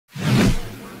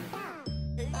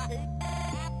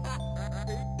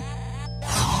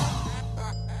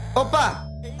Opa!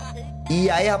 E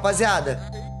aí, rapaziada?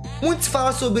 Muito se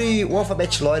fala sobre o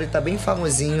alfabet lore, tá bem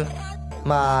famosinho,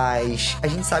 mas a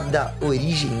gente sabe da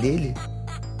origem dele?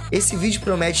 Esse vídeo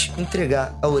promete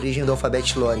entregar a origem do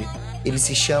alfabet lore. Ele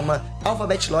se chama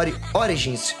Alphabet Lore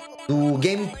Origins, do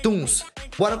Game Toons.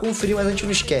 Bora conferir, mas antes não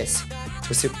esquece.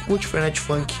 Se você curte Fortnite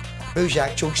Funk, meu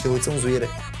jact ou terror de São Zoeira,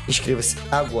 inscreva-se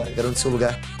agora. Garante seu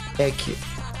lugar é aqui.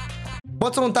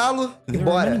 Bota no talo e bora.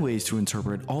 There are many ways to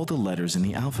interpret all the letters in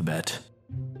the alphabet.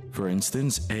 For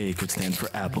instance, A could stand for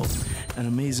apple, an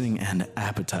amazing and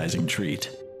appetizing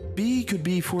treat. B could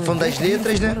be for a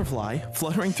butterfly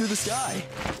fluttering through the sky.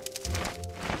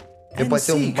 And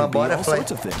C could be all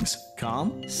sorts of things.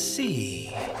 Calm.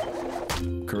 C.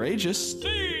 Courageous.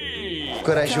 C.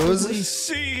 Corajoso.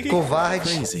 C. Covarde.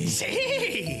 Crazy.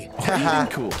 C. Or even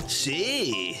cool.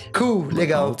 C. Cool,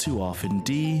 legal. All too often,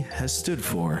 D has stood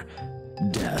for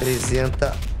death.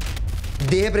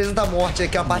 D representa a morte,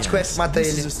 que é a parte que o F mata ele.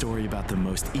 This is a story about the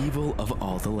most evil of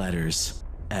all the letters,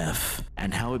 F,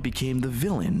 and how it became the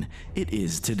villain it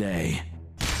is today.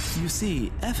 You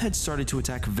see, F had started to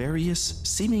attack various,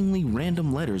 seemingly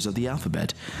random letters of the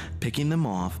alphabet, picking them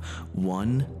off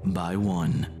one by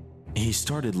one. He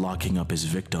started locking up his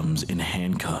victims in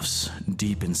handcuffs,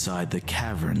 deep inside the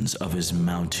caverns of his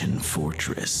mountain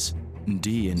fortress.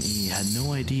 D and E had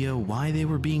no idea why they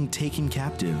were being taken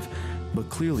captive, but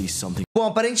clearly something... Bom,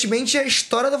 aparentemente é a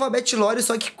história do alfabet lore,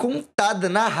 só que contada,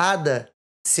 narrada.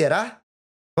 Será?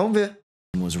 Vamos ver.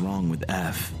 ...was wrong with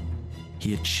F.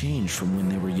 He had changed from when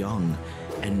they were young,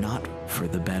 and not for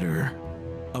the better.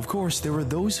 Of course, there were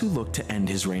those who looked to end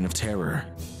his reign of terror.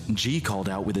 G called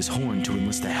out with his horn to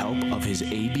enlist the help of his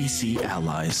ABC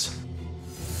allies.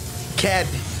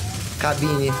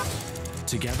 Cabine.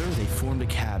 Together, they formed a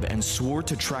cab and swore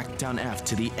to track down F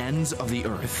to the ends of the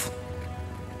earth.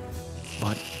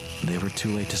 But they were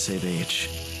too late to save H.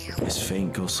 His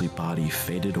faint, ghostly body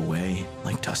faded away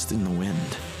like dust in the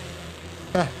wind.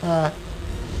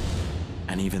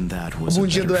 And even that was a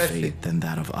better fate than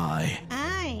that of I.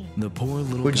 The poor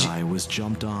little guy was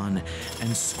jumped on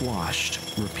and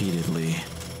squashed repeatedly,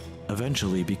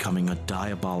 eventually becoming a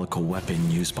diabolical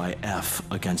weapon used by F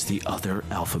against the other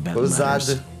alphabet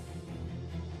letters.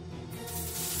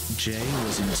 J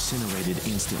was incinerated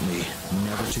instantly,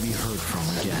 never to be heard from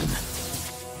again.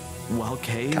 While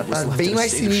K was left in a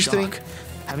state of shock,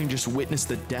 having just witnessed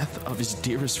the death of his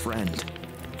dearest friend.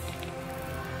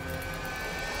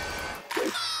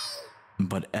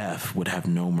 But F would have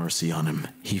no mercy on him.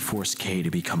 He forced K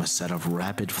to become a set of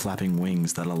rapid flapping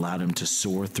wings that allowed him to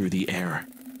soar through the air.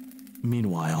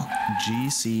 Meanwhile, G,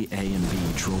 C, A, and B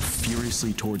drove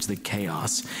furiously towards the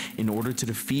chaos in order to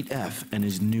defeat F and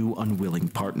his new unwilling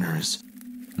partners.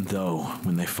 Though,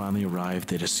 when they finally arrived,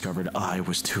 they discovered I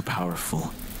was too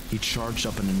powerful. He charged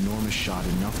up an enormous shot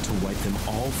enough to wipe them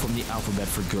all from the alphabet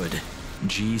for good.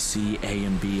 G, C, A,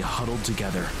 and B huddled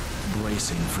together,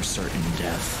 bracing for certain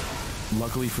death.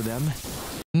 Luckily for them...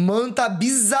 Mano, tá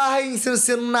bizarra, hein?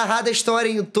 Sendo narrada a história,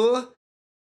 hein? Eu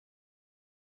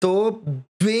tô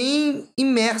bem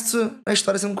imerso na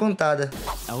história sendo contada.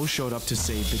 L showed up to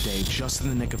save the day just in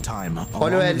the nick of time,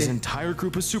 along with his entire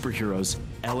group of superheroes,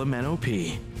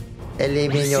 LMNOP.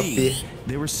 LMNOP.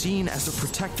 They were seen as the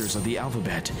protectors of the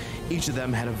alphabet. Each of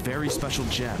them had a very special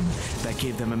gem that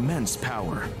gave them immense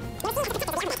power.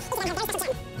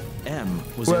 M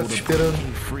was able to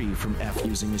break free from F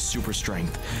using his super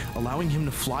strength, allowing him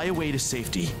to fly away to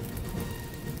safety.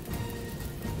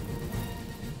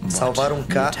 But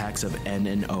the attacks of N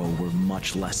and O were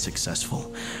much less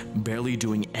successful, barely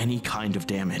doing any kind of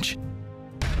damage.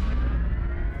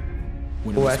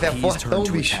 When it was P's turn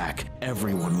to attack,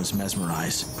 everyone was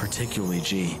mesmerized, particularly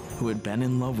G, who had been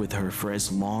in love with her for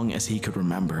as long as he could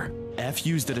remember. F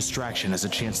used the distraction as a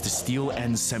chance to steal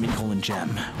N's semicolon gem.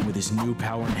 With his new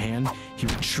power in hand, he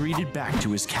retreated back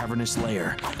to his cavernous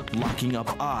lair, locking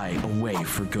up I away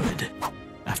for good.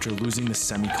 After losing the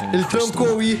semicolon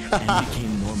crystal, N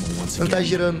became normal once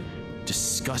again.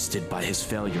 Disgusted by his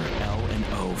failure, L and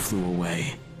O flew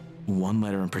away. One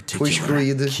letter in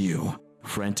particular, Q,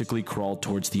 frantically crawled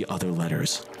towards the other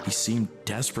letters. He seemed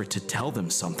desperate to tell them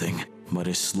something, but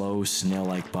his slow,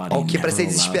 snail-like body never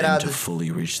allowed him to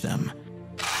fully reach them.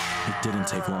 It didn't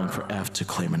take long for F to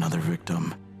claim another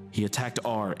victim. He attacked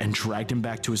R and dragged him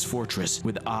back to his fortress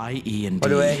with I, E, and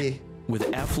D.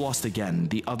 With F lost again,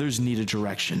 the others needed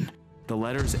direction. The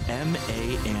letters M,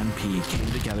 A, and P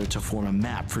came together to form a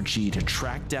map for G to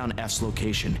track down F's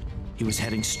location. He was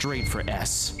heading straight for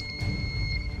S.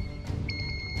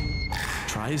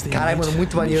 Try as they might,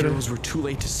 the heroes were too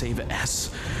late to save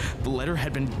S. The letter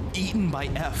had been eaten by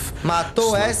F.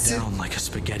 Matou S. Down like a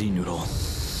spaghetti noodle.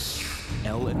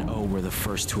 L and O were the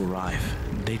first to arrive.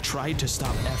 They tried to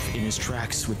stop F in his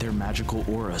tracks with their magical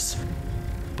auras.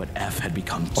 But F had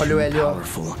become too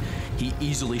powerful. He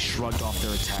easily shrugged off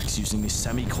their attacks using the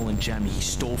semicolon gem he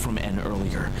stole from N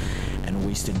earlier, and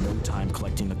wasted no time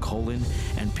collecting the colon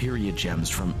and period gems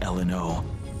from L and O.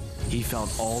 He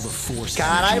felt all the force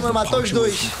of the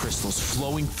punctuation crystals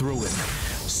flowing through him.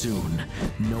 Soon,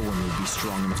 no one would be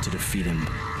strong enough to defeat him,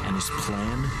 and his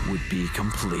plan would be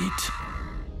complete.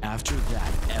 After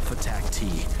that, F attacked T,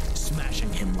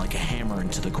 smashing him like a hammer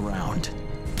into the ground.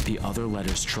 The other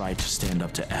letters tried to stand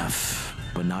up to F,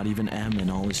 but not even M and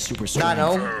all his super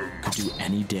strength could do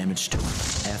any damage to him.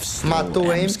 F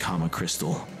stole M's comma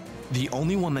crystal. The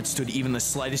only one that stood even the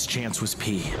slightest chance was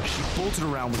P. She bolted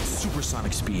around with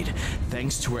supersonic speed,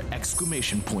 thanks to her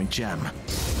exclamation point gem.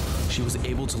 She was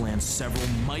able to land several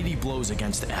mighty blows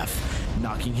against F,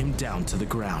 knocking him down to the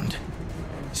ground.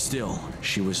 Still,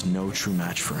 she was no true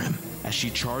match for him. As she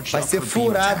charged up her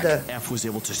beam attack, F was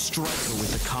able to strike her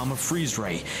with the comma freeze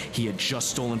ray he had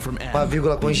just stolen from M,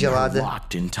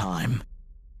 locked in time.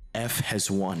 F has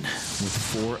won. With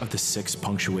 4 of the 6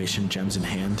 punctuation gems in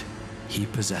hand, he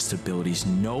possessed abilities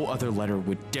no other letter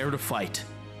would dare to fight.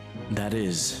 That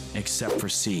is, except for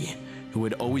C, who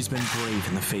had always been brave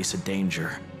in the face of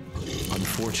danger.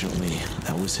 Unfortunately,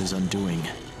 that was his undoing.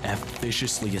 F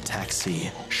viciously attacked C,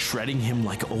 shredding him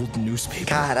like old newspaper.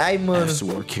 Carai, mano. F's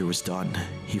work here was done.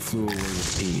 He flew away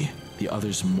with P. The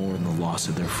others mourned the loss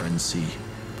of their friend C,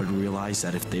 but realized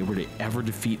that if they were to ever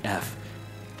defeat F,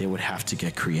 they would have to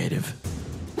get creative.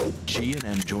 G and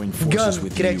M joined forces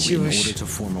with U in order to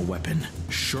form a weapon.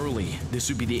 Surely, this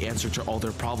would be the answer to all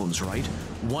their problems, right?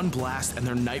 One blast and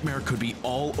their nightmare could be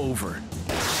all over.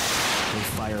 They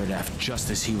fired F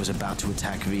just as he was about to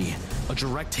attack V. A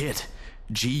direct hit.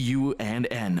 G, U, and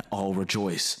N all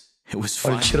rejoice. It was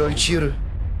fine. Tirou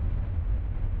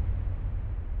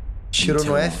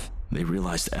no F. They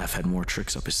realized F had more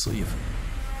tricks up his sleeve.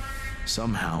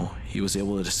 Somehow, he was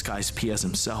able to disguise P as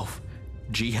himself.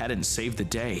 G hadn't saved the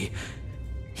day.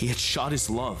 He had shot his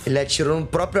love. Ele atirou no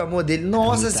próprio amor dele.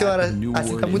 Nossa senhora,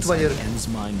 assim tá muito maneiro. N's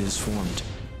mind is formed.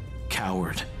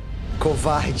 Coward.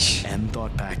 Covarde. N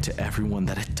thought back to everyone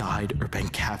that had died or been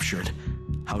captured.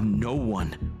 How no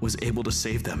one was able to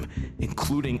save them,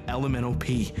 including Elemental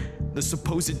P, the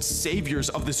supposed saviors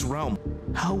of this realm.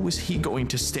 How was he going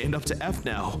to stand up to F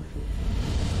now?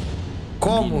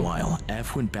 Como? Meanwhile,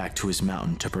 F went back to his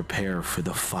mountain to prepare for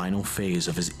the final phase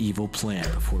of his evil plan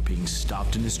before being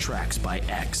stopped in his tracks by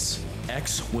X.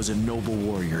 X was a noble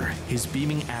warrior. His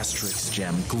beaming asterisk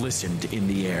gem glistened in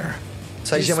the air.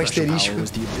 His special power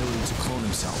was the ability to clone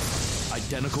himself.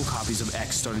 Identical copies of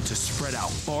X started to spread out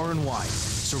far and wide,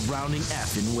 surrounding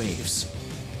F in waves.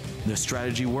 The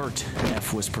strategy worked.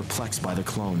 F was perplexed by the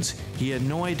clones. He had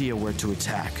no idea where to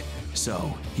attack,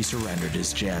 so he surrendered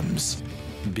his gems.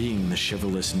 Being the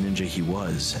chivalrous ninja he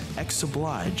was, X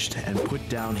obliged and put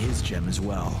down his gem as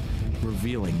well,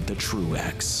 revealing the true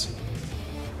X.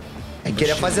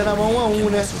 Queria fazer na mão a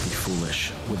né?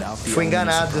 Foi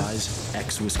enganado.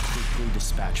 X was quickly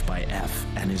dispatched by F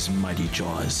and his mighty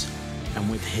jaws. And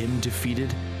with him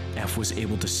defeated, F was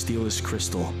able to steal his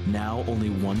crystal. Now only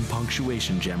 1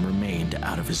 punctuation gem remained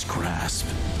out of his grasp.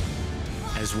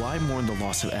 As Y mourned the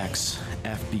loss of X,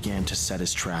 F began to set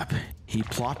his trap. He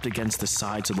plopped against the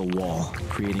sides of the wall,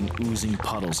 creating oozing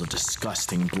puddles of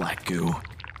disgusting black goo.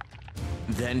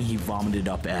 Then he vomited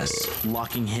up S,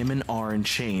 locking him and R in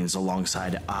chains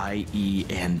alongside I, E,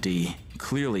 and D.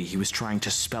 Clearly, he was trying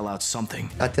to spell out something.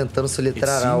 Tá tentando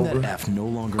soletrar algo. That F no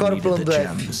longer needed the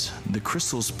gems. The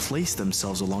crystals placed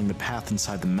themselves along the path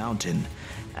inside the mountain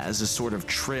as a sort of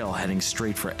trail heading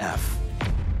straight for F.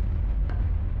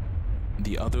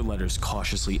 The other letters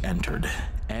cautiously entered.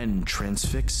 N,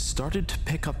 transfixed, started to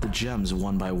pick up the gems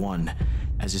one by one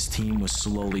as his team was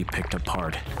slowly picked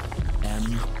apart.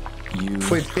 M, U,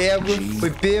 foi pego, G, foi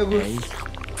pego,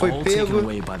 A, foi all pego. taken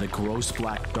away by the gross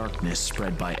black darkness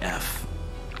spread by F.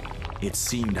 It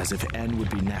seemed as if N would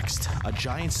be next. A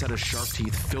giant set of sharp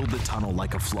teeth filled the tunnel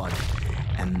like a flood,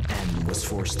 and N was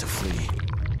forced to flee.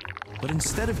 But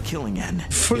instead of killing N,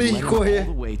 it led him all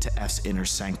the way to F's inner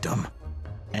sanctum.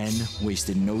 N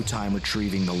wasted no time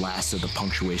retrieving the last of the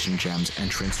punctuation gems and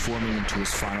transforming into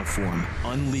his final form,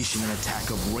 unleashing an attack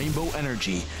of rainbow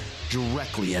energy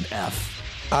directly at F.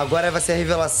 Agora vai ser a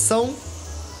revelação.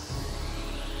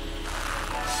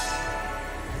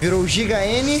 Virou Giga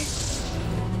N.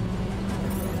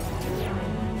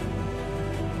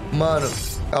 Mano,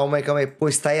 calma aí. Pô,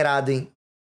 está irado, hein?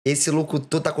 Esse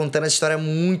locutor tá contando essa história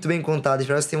muito bem contada.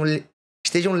 Espero que vocês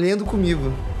estejam lendo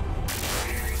comigo.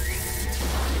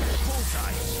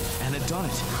 done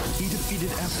it. He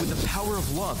defeated F with the power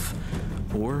of love.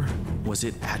 Or was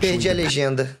it actually... Perdi a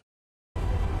legenda.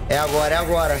 É agora, é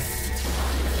agora.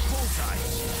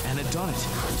 And had done it.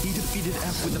 He defeated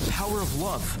F with the power of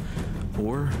love.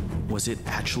 Or was it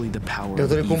actually the power Eu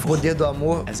of tô com o poder do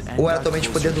amor ou era totalmente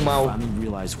o poder do mal? Finally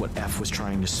realized what F was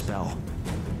trying to spell.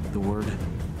 The word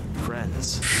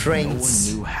friends.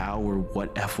 Friends. No one knew how or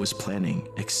what F was planning,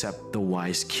 except the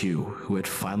wise Q, who had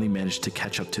finally managed to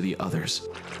catch up to the others.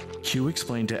 Q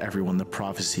explained to everyone the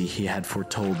prophecy he had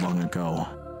foretold long ago.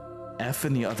 F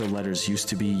and the other letters used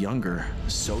to be younger,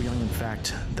 so young in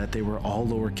fact that they were all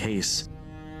lowercase.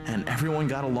 And everyone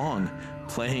got along,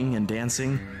 playing and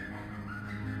dancing.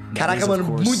 Caraca, mano,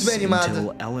 muito bem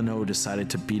animado. Until L decided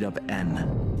to beat up N.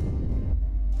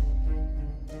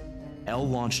 L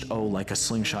launched O like a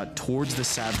slingshot towards the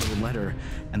sad little letter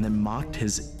and then mocked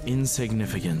his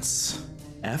insignificance.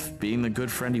 F, being the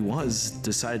good friend he was,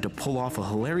 decided to pull off a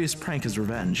hilarious prank as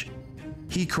revenge.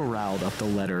 He corralled up the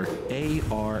letter A,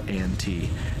 R, and T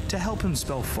to help him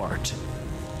spell fart.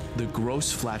 The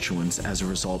gross flatulence as a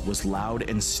result was loud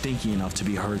and stinky enough to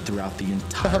be heard throughout the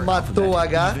entire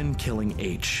alphabet, even killing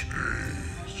H.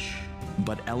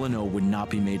 But L and O would not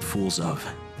be made fools of.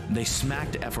 They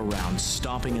smacked F around,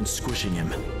 stomping and squishing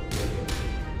him.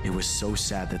 It was so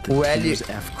sad that the tears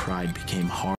F cried became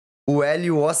hard. O L e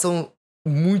o O são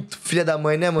muito filha da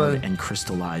mãe, né, mano? And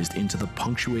crystallized into the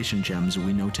punctuation gems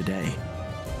we know today.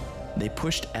 They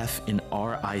pushed F in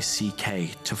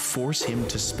R-I-C-K to force him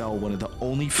to spell one of the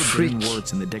only forbidden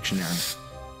words in the dictionary.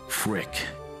 Frick.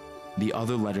 The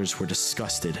other letters were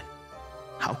disgusted.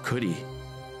 How could he?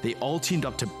 They all teamed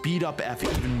up to beat up F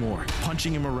even more,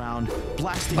 punching him around,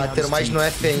 blasting out his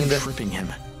teeth, even tripping him.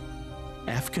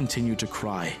 F continued to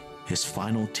cry. His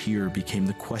final tear became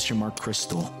the question mark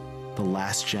crystal, the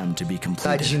last gem to be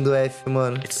completed. Tadinho do F,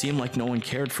 mano. It seemed like no one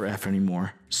cared for F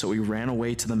anymore, so he ran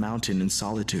away to the mountain in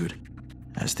solitude.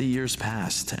 As the years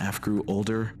passed, F grew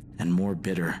older and more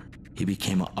bitter. He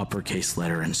became an uppercase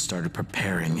letter and started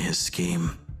preparing his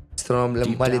scheme. Deep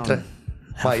down,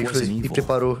 F wasn't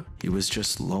evil. He was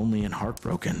just lonely and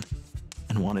heartbroken,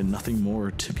 and wanted nothing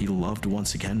more to be loved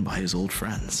once again by his old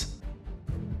friends.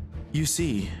 You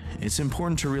see, it's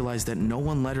important to realize that no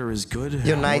one letter is good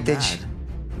or bad.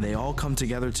 They all come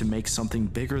together to make something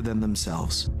bigger than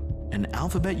themselves. An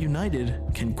alphabet united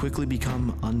can quickly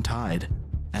become untied,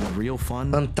 and real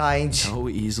fun so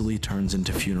easily turns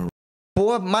into funeral.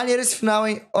 Pô, maneiro esse final,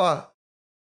 hein? Ó,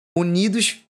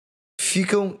 unidos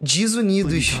ficam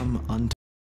desunidos.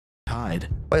 Untied,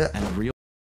 olha. and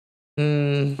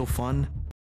real fun.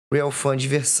 Real fun,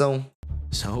 diversão.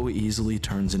 So easily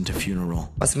turns into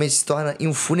funeral. Facilmente se torna em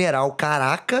um funeral.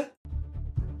 Caraca!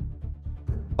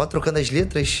 Ó, trocando as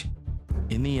letras.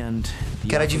 In the end,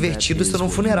 que era divertido se num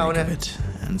funeral, né?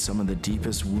 And some of the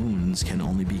deepest wounds can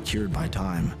only be cured by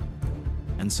time,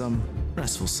 and some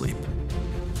restful sleep.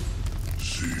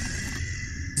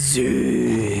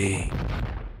 Sim.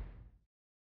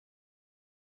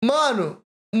 Mano,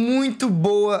 muito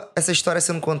boa essa história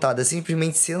sendo contada.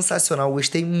 Simplesmente sensacional.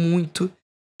 Gostei muito.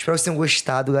 Espero que vocês tenham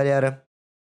gostado, galera.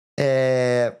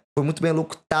 Foi muito bem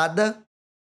locutada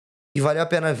e valeu a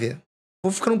pena ver.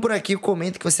 Vou ficando por aqui.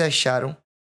 Comenta o que vocês acharam.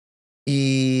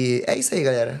 E é isso aí,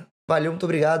 galera. Valeu, muito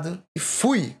obrigado e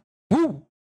fui!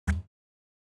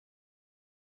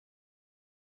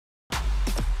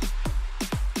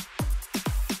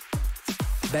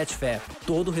 Betfair,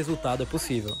 todo resultado é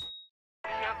possível.